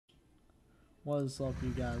What is up,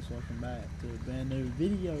 you guys? Welcome back to a brand new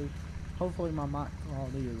video. Hopefully my mic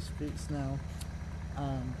quality is fixed now.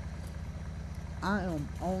 I am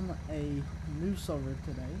on a new server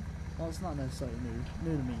today. Well, it's not necessarily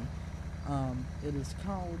new to me. It is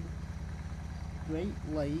called Great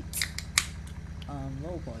Lake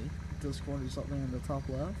RolePlay. Discord is up there in the top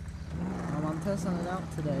left. I'm testing it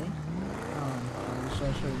out today. I'll just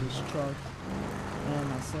show you this truck and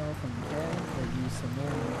myself and Cat. They use some more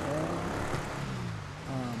than Cat.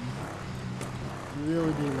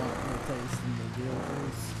 Really do like the taste in the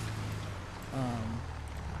vehicles.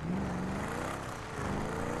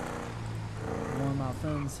 One of my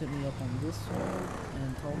friends hit me up on Discord and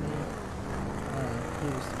told me he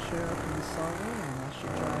was the sheriff of the server and I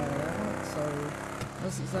should try it out. So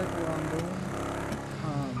that's exactly what I'm doing.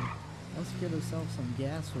 Let's get ourselves some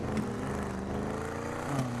gas real quick.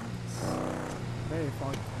 It's very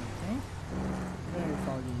foggy. Very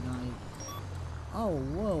foggy night. Oh,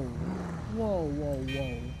 whoa. Whoa.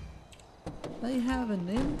 They have an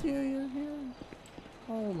interior here?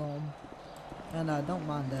 Hold on. And I don't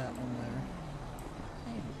mind that on there.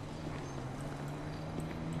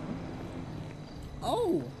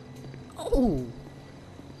 Oh! Oh!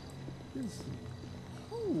 This...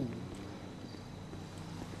 Oh!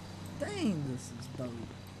 Dang, this is dope.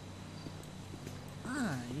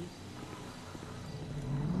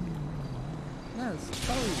 That's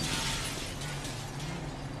dope.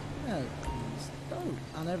 That is dope.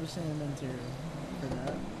 I never seen an interior for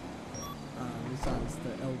that. Besides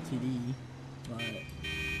the LTD, but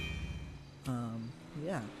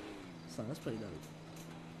yeah. So that's pretty dope.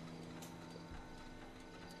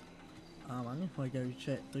 I need to go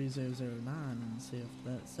check 3009 and see if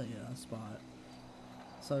that's a spot.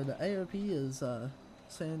 So the AOP is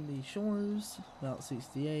Sandy Shores, Route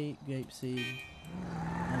 68, Grapeseed,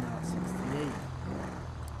 and Route 68.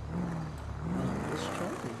 This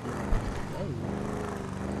truck is getting low.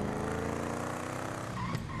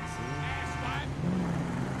 Let's see.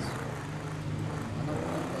 I don't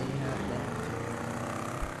think they have that.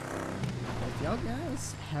 If y'all guys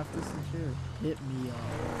have this interior, hit me up.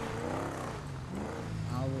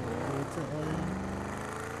 I will ultimately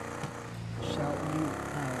shout you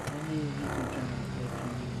out in the YouTube channel if you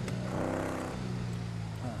need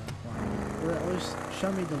or at least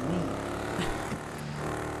show me the link.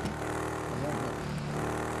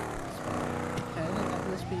 Okay, I got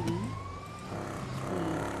this PD. It's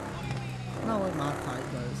pretty, not like my type,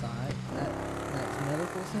 but it's alright. That's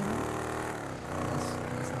medical center.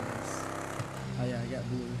 That's nice. Oh yeah, I got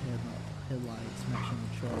blue headlights matching the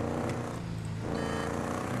truck.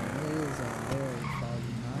 It is a very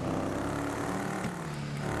foggy night.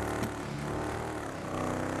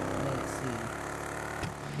 Let's see.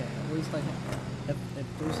 Okay, at least I can. If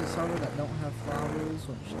there's a server that don't have flywheels,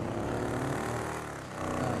 which they don't,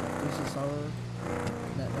 if there's a server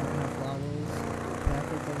that don't have flywheels,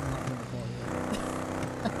 practically not gonna play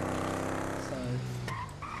it. So,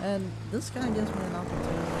 and this kind of gives me an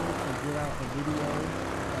opportunity to get out a video.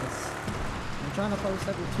 I'm trying to post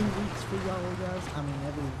every 2 weeks for y'all guys. I mean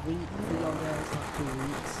every week for y'all guys, not 2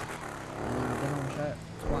 weeks. And I've been on chat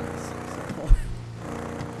twice so far.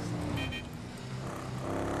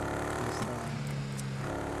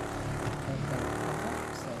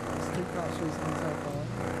 So there's 2 cops recently so far.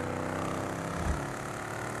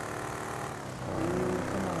 Ooh,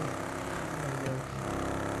 come on. There we go.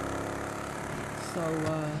 So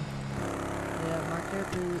yeah, my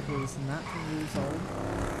character is 19 years old.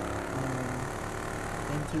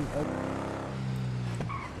 Into we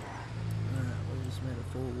just made a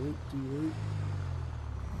full loop, loop.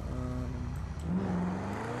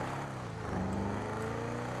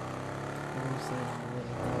 What was that?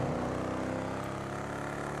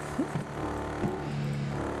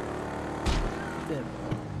 There.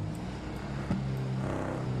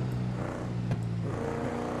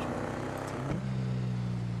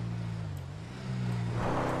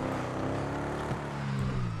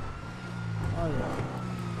 Oh yeah.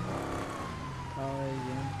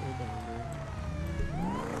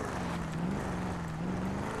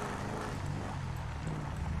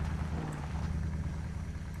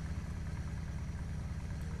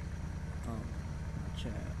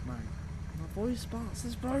 Chat, my voice box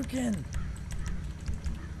is broken.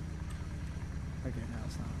 Okay, now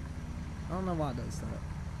it's not. I don't know why it does that.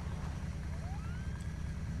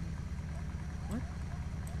 What?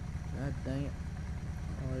 God dang it.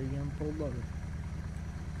 Oh, you're getting pulled over.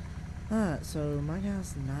 Alright, so my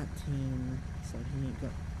guy's 19, so he ain't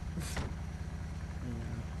got.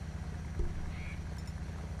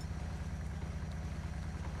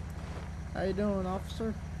 How you doing,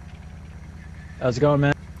 officer? How's it going,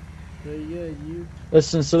 man? Pretty good, you?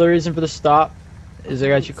 Listen, so the reason for the stop is I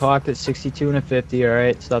got you clocked at 62 and a 50,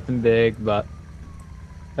 alright? It's nothing big, but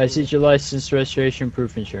I see your license, registration,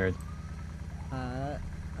 proof insurance. Alright,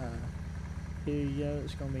 here you go.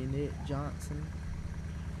 It's gonna be Nick Johnson.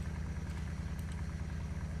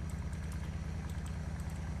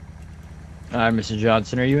 Alright, Mr.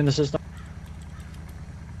 Johnson, are you in the system?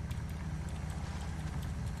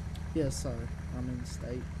 Yes, sir. I'm in the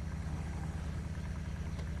state.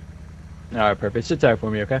 Alright, perfect. Sit tight for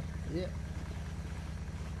me, okay? Yep.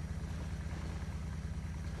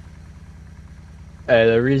 Hey,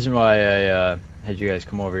 the reason why I had you guys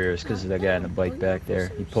come over here is because of that guy on the bike back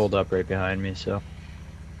there. He pulled up right behind me, so.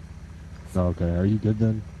 Okay, are you good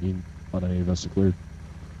then? You want any of us to clear?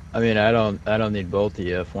 I mean, I don't need both of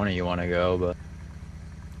you if one of you want to go, but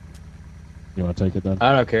You want to take it then?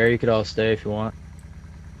 I don't care. You could all stay if you want.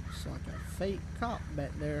 It's like a fake cop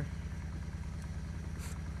back there.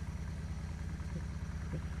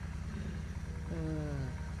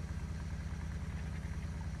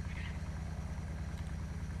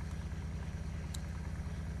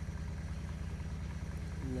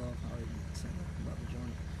 Love how he said that about the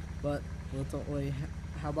joint. But we'll talk. Wait,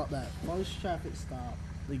 how about that first traffic stop?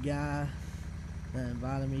 The guy that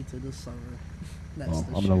invited me to the server. That's Well,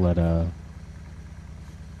 the I'm gonna let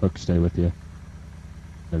Hook stay with you.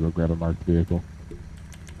 I'll go grab a marked vehicle.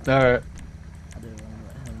 Alright. I didn't want to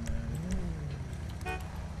let him know.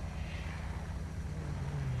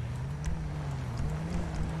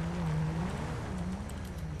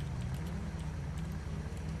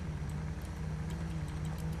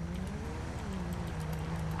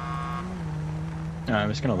 Alright, I'm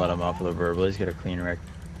just gonna let him off with a verbal. He's got a clean record.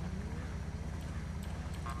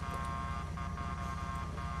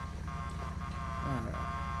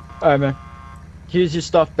 Alright, man. Here's your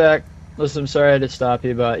stuff back. Listen, I'm sorry I had to stop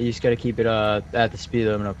you, but you just gotta keep it at the speed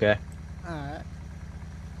limit, okay? Alright.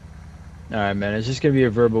 Alright, man. It's just gonna be a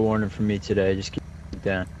verbal warning from me today. Just keep it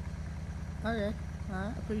down. Okay.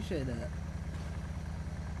 Alright. Appreciate that.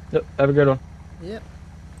 Yep, have a good one. Yep.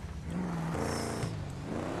 Well,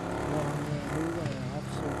 I'm gonna move an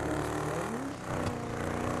officer pulls me over.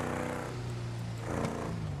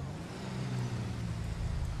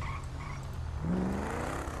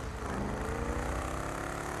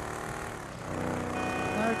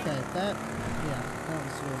 Okay, that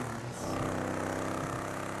was really nice.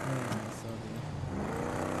 Very nice of you.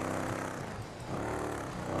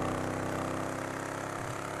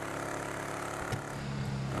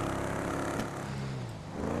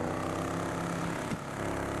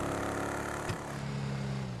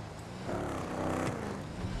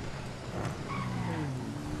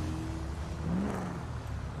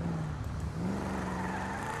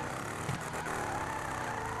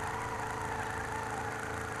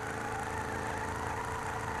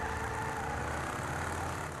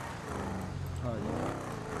 Oh yeah.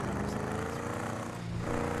 That was nice, man.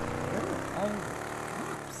 Where are all the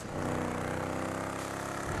cops at?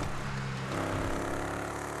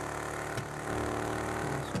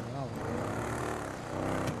 That's what I was wondering.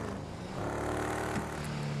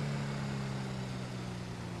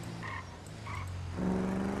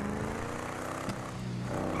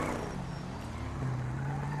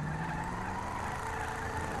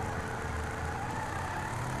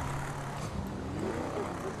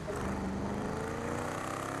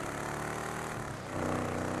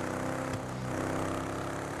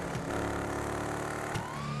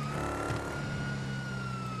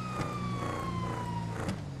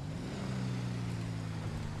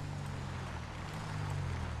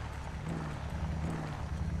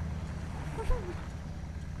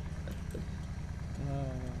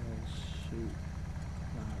 Oh shoot.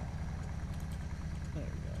 Nah. There we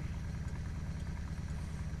go.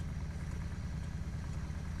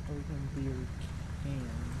 Open beer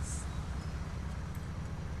cans.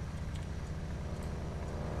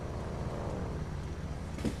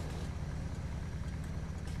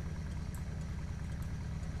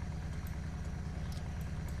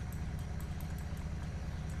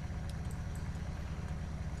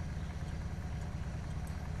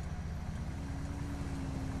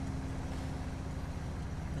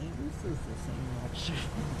 I think this is the same option.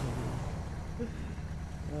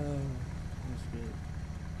 That's good.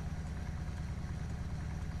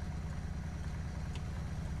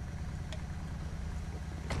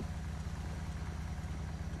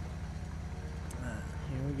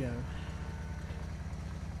 Here we go.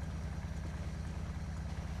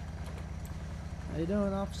 How you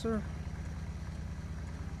doing, officer?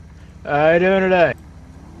 How you doing today?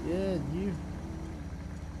 Good, you?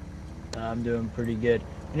 I'm doing pretty good.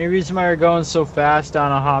 Any reason why you're going so fast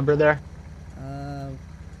down Alhambra there?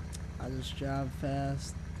 just drive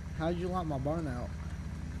fast. How'd you like my burnout?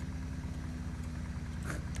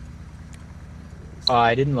 Oh,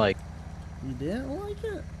 I didn't like. You didn't like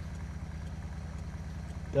it?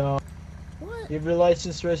 No. What? You have your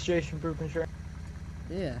license, registration, proof, insurance.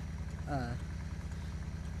 Yeah.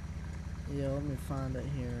 Yeah, let me find it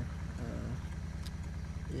here.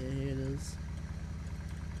 Yeah, here it is.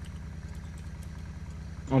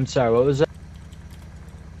 I'm sorry. What was that?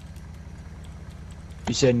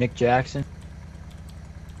 You said Nick Jackson.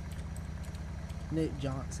 Nick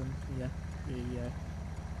Johnson. Yeah. Here you go.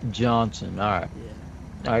 Johnson. All right.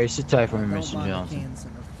 Yeah. All right. Sit tight for me, Don't Mr. mind the Johnson. cans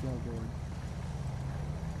in the floorboard.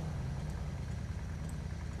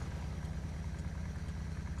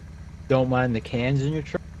 Don't mind the cans in your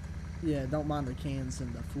truck. Yeah, don't mind the cans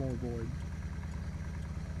in the floorboard.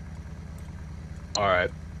 All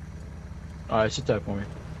right. All right. Sit tight for me.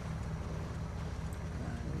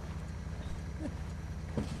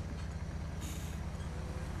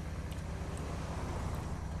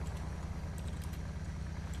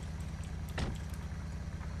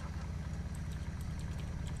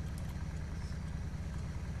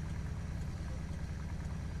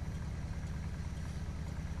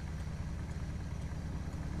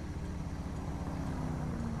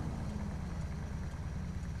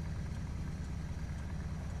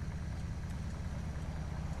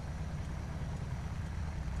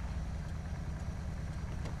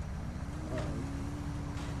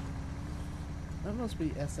 That must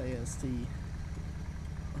be SAST.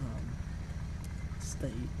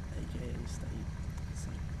 State, aka state.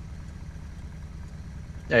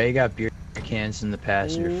 Yeah, you got beer cans in the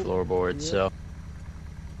passenger Ooh, floorboard, yep. so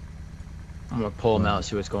I'm gonna pull them out and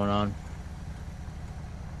see what's going on.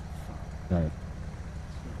 Alright.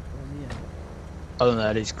 Other than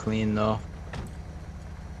that, he's clean though.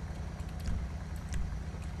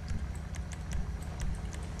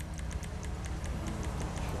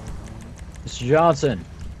 Mr. Johnson,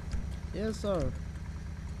 Yes, sir.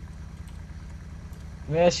 let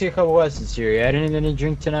me ask you a couple questions here. You had anything to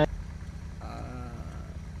drink tonight?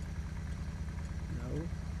 No.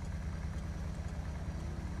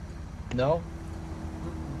 No?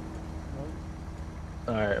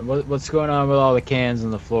 Alright, what's going on with all the cans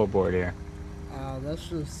on the floorboard here? That's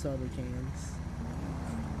just soda cans.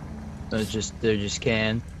 They're just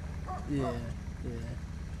cans. Yeah, yeah.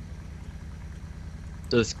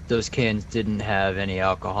 Those cans didn't have any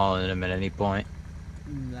alcohol in them at any point.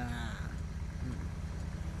 Nah.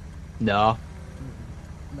 No?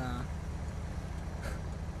 Nah.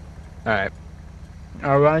 Alright.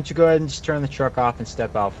 Alright, why don't you go ahead and just turn the truck off and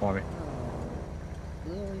step out for me?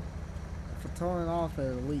 Really? If I turn it off,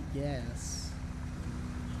 it'll leak gas.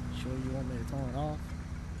 Sure you want me to turn it off?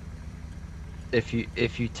 If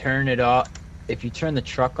you turn it off, if you turn the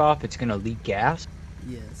truck off, it's gonna leak gas?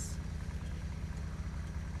 Yes.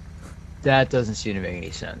 That doesn't seem to make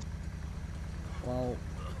any sense. Well,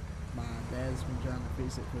 my dad's been trying to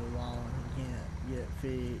fix it for a while and he can't get it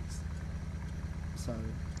fixed.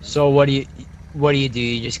 So what do you do?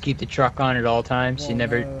 You just keep the truck on at all times? You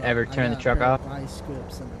never no, ever turn the truck off? I got vice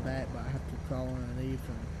grips in the back, but I have to crawl underneath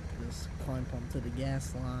and just clamp them to the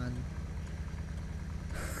gas line.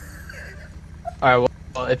 Alright,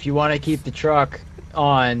 well, if you want to keep the truck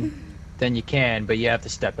on, then you can, but you have to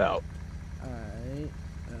step out. Alright.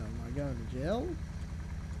 Am I going to jail?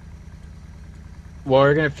 Well,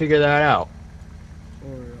 we're gonna figure that out.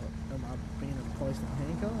 Or am I being placed in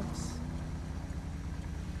handcuffs?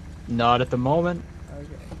 Not at the moment.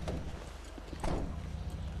 Okay.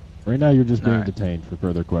 Right now you're just being Alright. detained for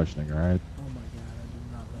further questioning, alright? Oh my god, I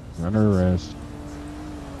did not know. You're under arrest.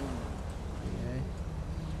 Okay.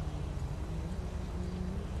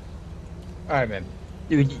 Alright, man.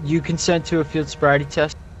 You consent to a field sobriety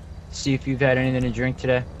test? See if you've had anything to drink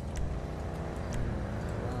today?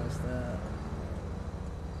 Why is that?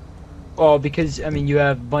 Well, because, I mean, you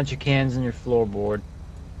have a bunch of cans on your floorboard.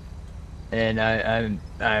 And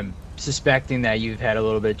I'm suspecting that you've had a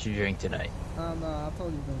little bit to drink tonight. No, I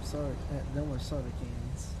told you them were soda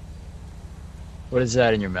cans. What is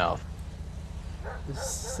that in your mouth? This is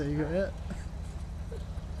a cigarette.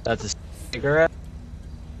 That's a cigarette?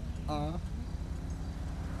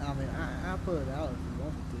 I mean, I put it out if you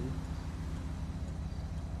want me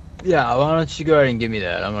to. Yeah, why don't you go ahead and give me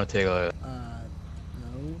that? I'm gonna take a look. No.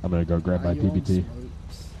 I'm gonna go grab my You own PPT.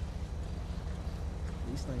 smokes.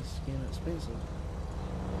 These things are getting expensive.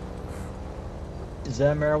 Is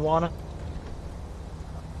that marijuana?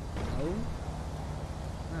 No?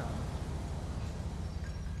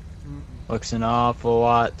 No. Looks an awful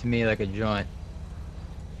lot to me like a joint.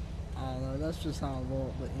 Oh no, that's just how I roll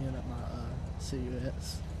up the end of my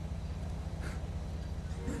cigarettes.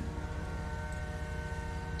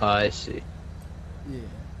 I see. Yeah.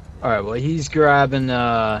 All right. Well, he's grabbing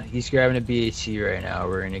a BAC right now.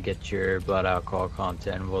 We're gonna get your blood alcohol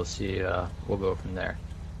content. We'll see. We'll go from there.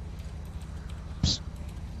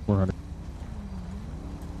 400.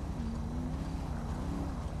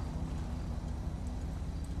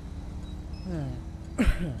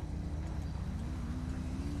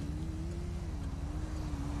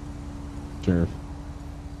 Sheriff.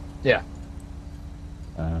 Yeah.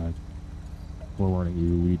 Forewarning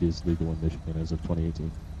you, weed is legal in Michigan as of 2018.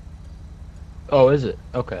 Oh, is it?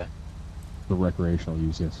 Okay. For recreational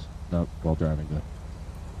use, yes. Not while driving,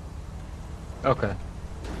 though. Okay.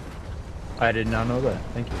 I did not know that.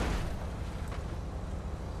 Thank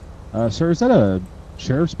you. Sir, is that a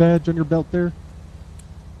sheriff's badge on your belt there?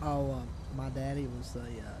 Oh, my daddy was a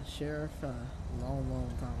sheriff a long, long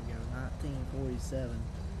time ago, 1947,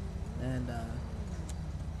 and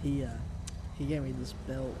he gave me this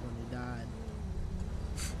belt when he died.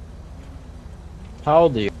 How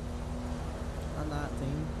old are you? I'm 19.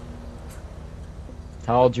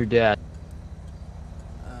 How old's your dad?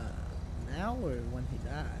 Now or when he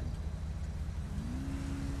died?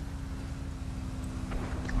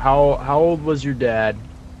 How old was your dad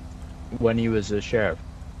when he was a sheriff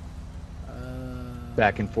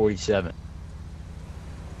back in '47?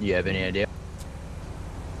 Do you have any idea?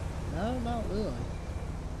 No, not really.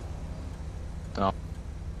 Oh.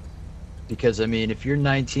 Because I mean, if you're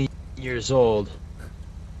 19 years old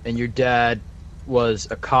and your dad was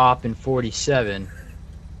a cop in '47,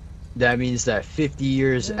 that means that 50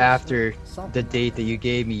 years Yeah, after something the like date that that. you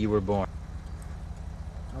gave me, you were born.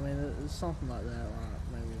 I mean, it's something like that,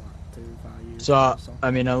 like maybe like 2 or 5 years. So ago, something I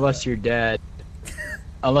mean, like unless that.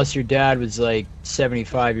 your dad was like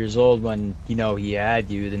 75 years old when he had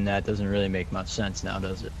you, then that doesn't really make much sense now,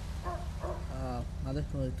 does it? I didn't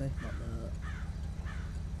really think about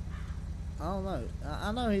that. I don't know.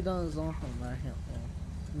 I know he done his own thing back in.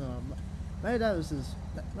 No, maybe that was his.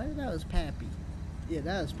 Maybe that was Pappy. Yeah,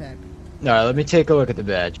 that was Pappy. All right, let me take a look at the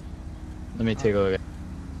badge. Let me take a look at.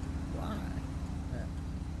 Why?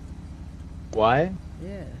 Why?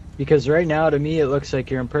 Yeah. Because right now, to me, it looks like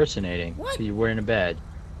you're impersonating. What? So you're wearing a badge.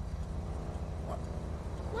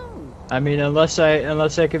 No. I mean, unless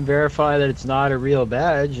I can verify that it's not a real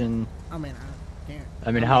badge, and I mean, I can't.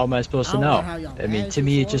 I mean, how am I supposed to I don't know? how y'all I mean, to badges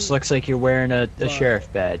me, it just work, looks like you're wearing a but, sheriff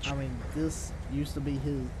badge. I mean, this used to be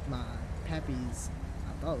my Pappy's.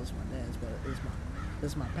 I thought it was my dad's, but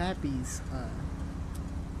it's my Pappy's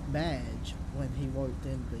badge when he worked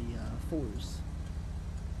in the force.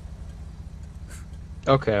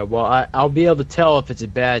 Okay, well, I'll be able to tell if it's a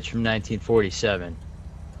badge from 1947.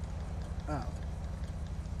 Oh,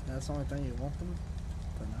 that's the only thing you want them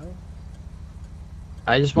to know.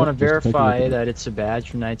 I just want to Yep, just take a look verify at it. that it's a badge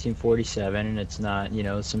from 1947 and it's not,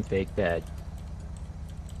 some fake badge.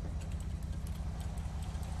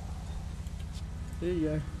 There you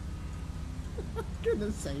go. I'm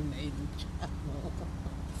gonna say made in China.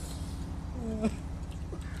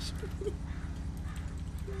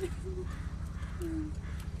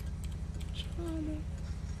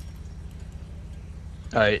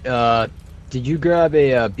 Alright, did you grab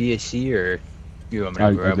a BAC or you want me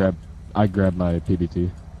to grab one? I grabbed my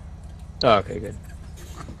PBT. Oh, okay, good.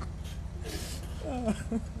 Yeah,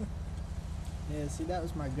 see, that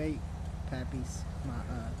was my great Pappy's,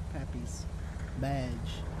 Pappy's badge.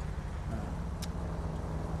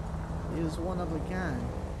 It was one of a kind.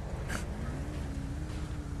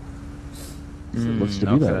 Looks to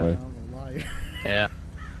be that okay. way. I'm a liar. Yeah.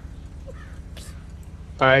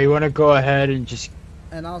 Alright, you want to go ahead and just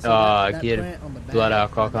And also, that get print on the back, blood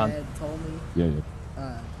alcohol my content? dad told me, Yeah.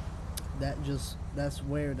 that's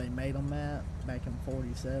where they made them at, back in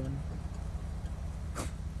 47. All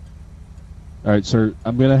right, sir.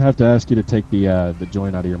 I'm gonna have to ask you to take the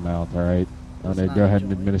joint out of your mouth. All right. I'm It's gonna not go a ahead and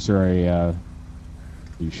joint. administer a.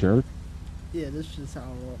 You sure? Yeah, this is just how I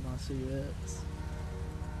roll up my cigarettes.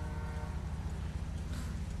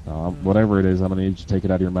 Whatever it is, I'm gonna need you to take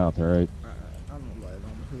it out of your mouth. All right. I'm gonna lay it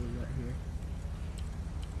on the hood right here.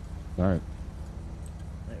 All right.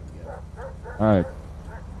 There we go. All right.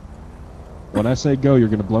 When I say go, you're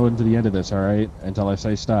gonna blow into the end of this. All right. Until I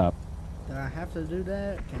say stop. Do I have to do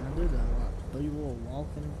that? Can I do the like 3 little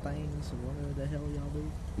walking things or whatever the hell y'all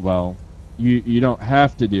do? Well, you don't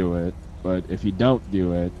have to do it, but if you don't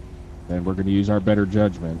do it, then we're gonna use our better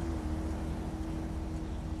judgment.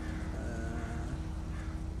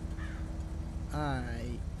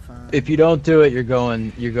 Alright, fine. If you don't do it, you're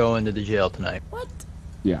going to the jail tonight. What?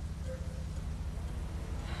 Yeah.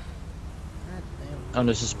 God damn.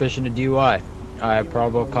 Under suspicion of DUI. I have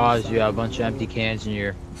probable cause. You have a bunch of empty cans in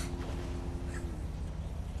your.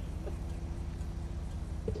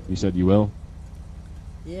 You said you will?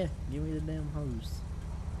 Yeah, give me the damn hose.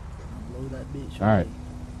 I'll blow that bitch All right. away.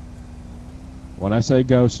 When I say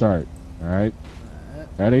go, start. All right? Alright.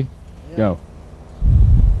 Ready? Yeah. Go.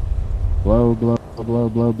 Blow, blow, blow, blow,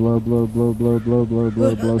 blow, blow, blow, blow, blow, blow,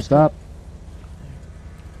 blow, blow. Stop.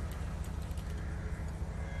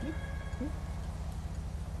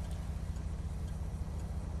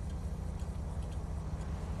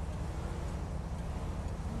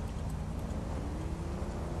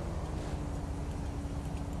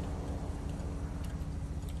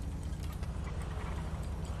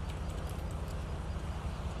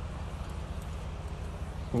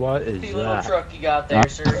 What is The little that? truck you got there,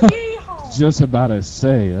 sir. Yeehaw! Just about to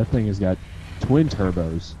say, that thing has got twin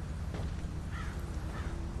turbos.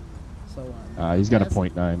 So He's got a that's-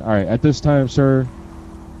 .9. All right, at this time, sir,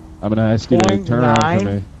 I'm going to ask you to turn around for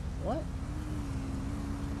me. What?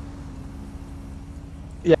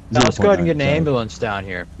 Yeah, now let's go ahead and 0.9, get an sorry. ambulance down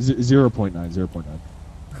here. 0.9, 0.9.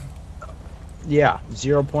 Yeah,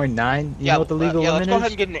 0.9. You know what the legal let's limit go is?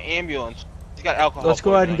 ahead and get an ambulance. He's got alcohol Let's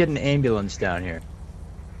go ahead and get poisoning. an ambulance down here.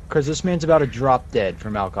 Because this man's about to drop dead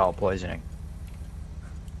from alcohol poisoning.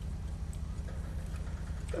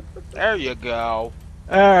 There you go.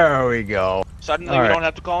 There we go. Suddenly All we right. don't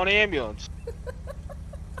have to call an ambulance.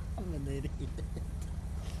 I'm an idiot.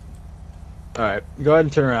 Alright, go ahead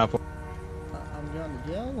and turn around. I'm going to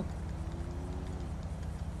jail?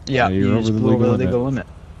 Yeah, you're you over just the blew over the legal legal limit.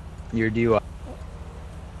 You're DUI.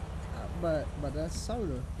 But that's soda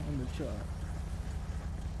in the truck.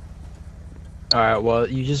 Alright, well,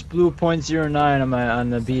 you just blew a .09 on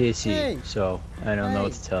the BAC, Hey. so I don't know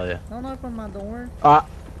what to tell you. Don't open my door.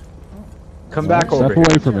 Come That's back right. over Step away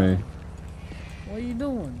here. from me. What are you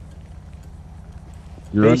doing?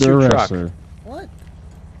 You're Face under your arrest, truck. sir. What?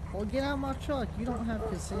 Well, get out of my truck. You don't have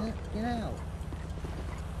consent. Get out.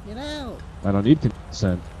 Get out. I don't need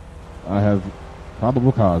consent. I have probable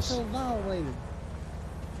I cause. feel violated.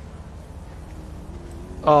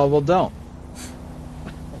 Oh, well, don't.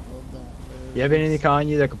 Well, don't. You have anything on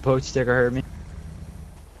you that could poke, stick, or hurt me?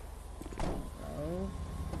 Oh.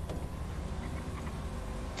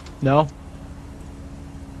 No?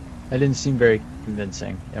 That didn't seem very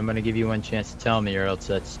convincing. I'm gonna give you one chance to tell me, or else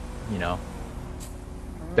that's, you know,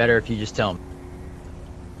 better if you just tell me.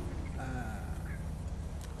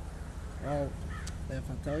 Well, if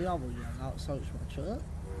I tell y'all, will you not search my truck?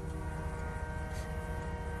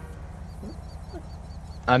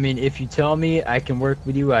 I mean, if you tell me, I can work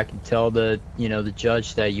with you. I can tell the, you know, the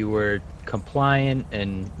judge that you were compliant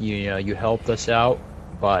and you know you helped us out.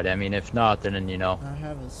 But I mean, if not, then you know. I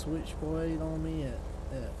have a switchblade on me.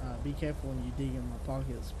 Be careful when you dig in my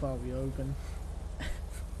pocket. It's probably open.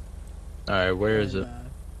 All right, where is it?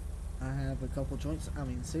 I have a couple joints. I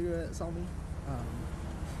mean, cigarettes on me.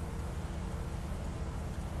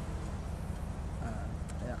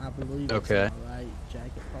 Yeah, I believe Okay. it's in my right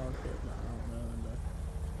jacket pocket. But I don't know. And the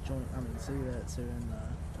joint. I mean, cigarettes are in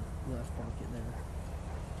the left pocket there.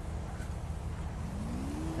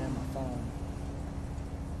 And my phone.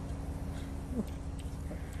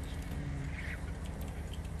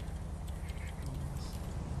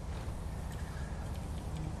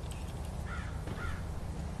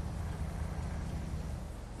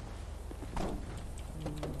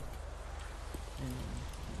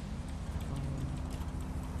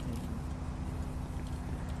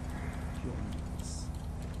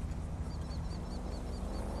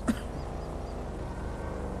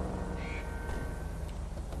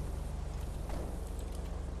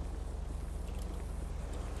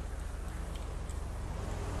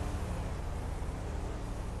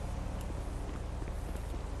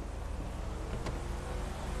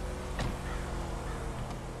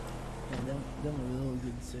 Them are really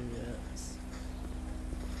good cigarettes.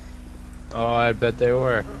 Oh, I bet they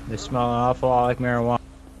were. They smell an awful lot like marijuana.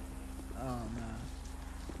 Oh,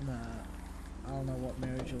 nah. I don't know what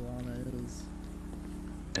marijuana is.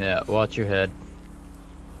 Yeah, watch your head.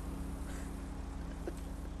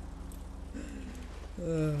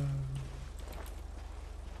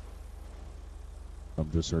 I'm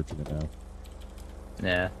just searching it now.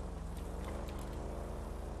 Yeah.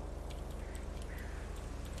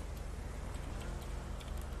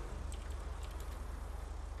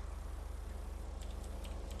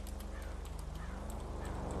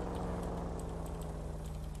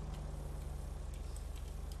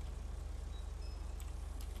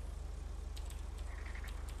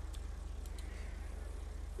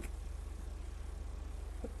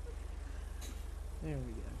 There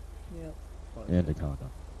we go. Yep. And a condom.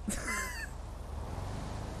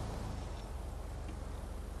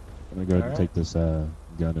 I'm gonna go ahead and take this gun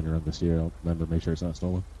and run the serial number, make sure it's not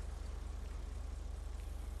stolen.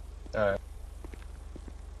 Alright.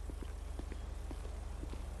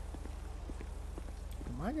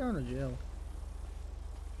 Am I going to jail?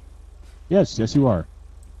 Yes, yes, you are.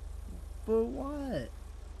 For what?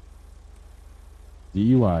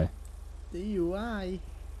 DUI. DUI?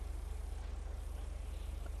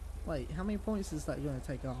 Wait, how many points is that going to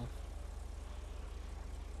take off?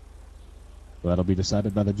 Well, that'll be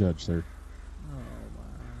decided by the judge, sir. Oh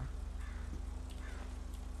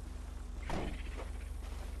my.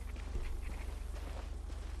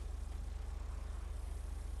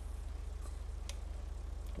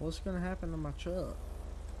 What's going to happen to my truck?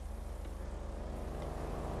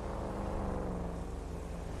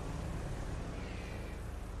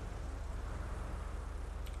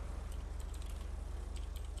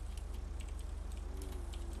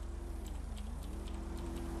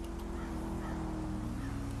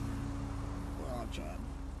 Well, I'll try.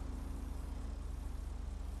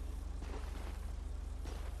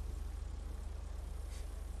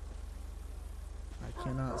 I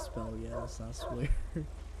cannot spell yes, I swear.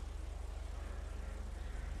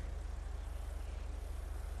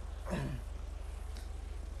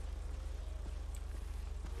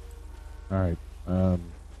 Alright.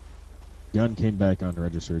 Gun came back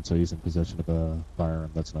unregistered, so he's in possession of a firearm.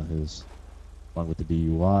 That's not his. Along with the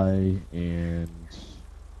DUI, and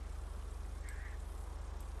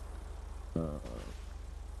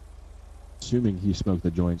assuming he smoked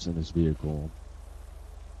the joints in his vehicle,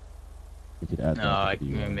 we could add No, that to I the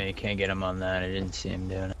DUI. maybe can't get him on that. I didn't see him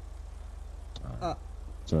doing it.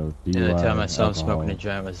 So The DUI, other time I saw him smoking a alcohol,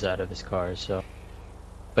 joint was out of his car, so.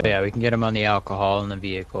 But yeah, we can get him on the alcohol in the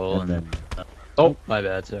vehicle. and then Oh, my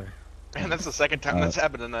bad, sir. And that's the second time that's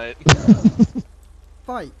happened tonight.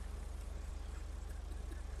 Fight!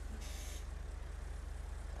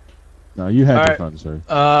 no, you had your Alright. fun, sir.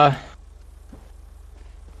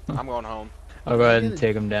 I'm going home. I'll go ahead and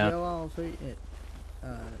take him down. Jail on free,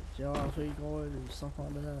 jail on free card or something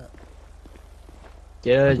like that.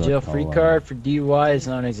 Get a I'll go jail call, free card for DUI is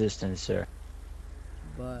non-existent, sir.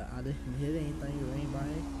 But I didn't hit anything or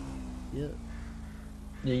anybody. Yep.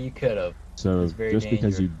 Yeah, you could have. So It's very just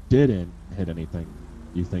because you didn't hit anything,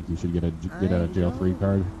 you think you should get a ain't jail-free drunk.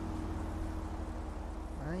 card?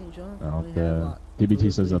 I ain't drunk. I Well, only had like PBT 2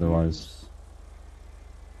 or says 3 otherwise. beers.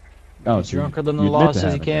 Oh, He's so drunker than the you admit law to says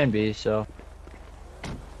he having can it. be, so.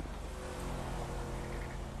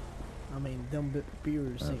 I mean, them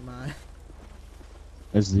beers ain't mine.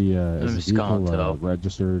 Is the just calling vehicle to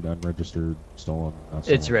registered, unregistered, stolen? Not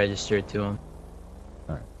It's stolen? registered to him.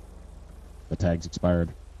 The tag's expired.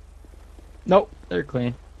 Nope, they're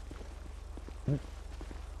clean.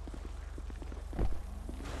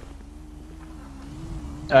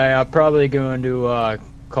 I'm probably going to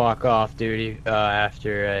clock off duty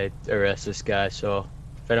after I arrest this guy, so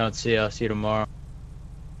if I don't see you, I'll see you tomorrow.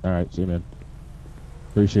 Alright, see you, man.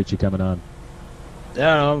 Appreciate you coming on.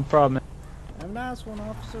 Yeah, no problem. Have a nice one,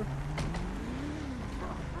 officer.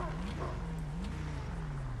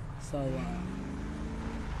 So,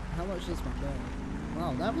 how much is my bill?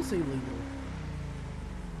 Wow, that was illegal.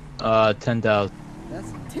 10,000.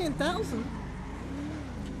 That's 10,000.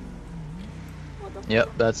 What the? Yep,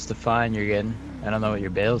 that's the fine you're getting. I don't know what your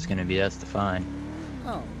bail's gonna be. That's the fine.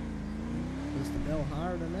 Oh, is the bill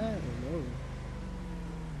higher than that or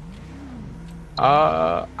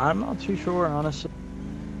lower? I'm not too sure, honestly.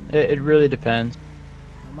 It really depends.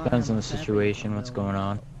 I might Depends have on a the traffic situation, what's bill. going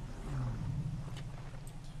on.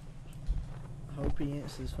 I hope he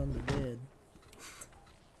answers from the dead.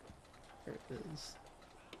 There it is.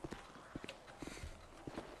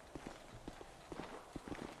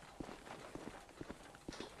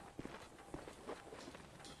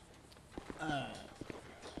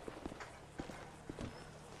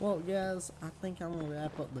 Well, guys, I think I'm gonna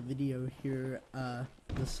wrap up the video here. The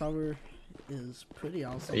Sever is pretty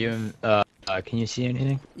awesome. Are you in, can you see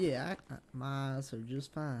anything? Yeah, my eyes are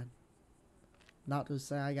just fine. Not to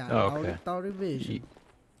say I got Oh, okay. 30 vision.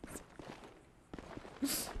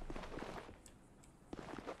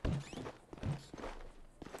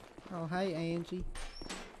 Oh, hey, Angie.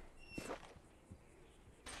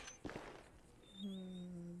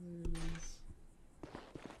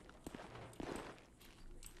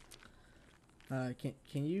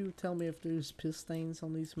 Can you tell me if there's piss stains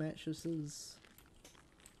on these mattresses?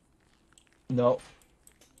 No,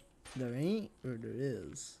 There ain't, or there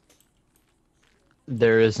is?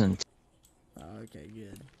 there isn't. Okay,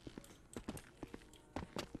 good.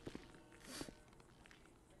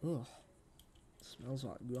 Ugh. Smells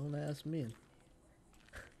like grown ass men.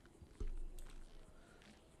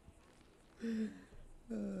 Jesus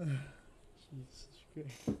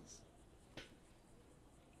Christ.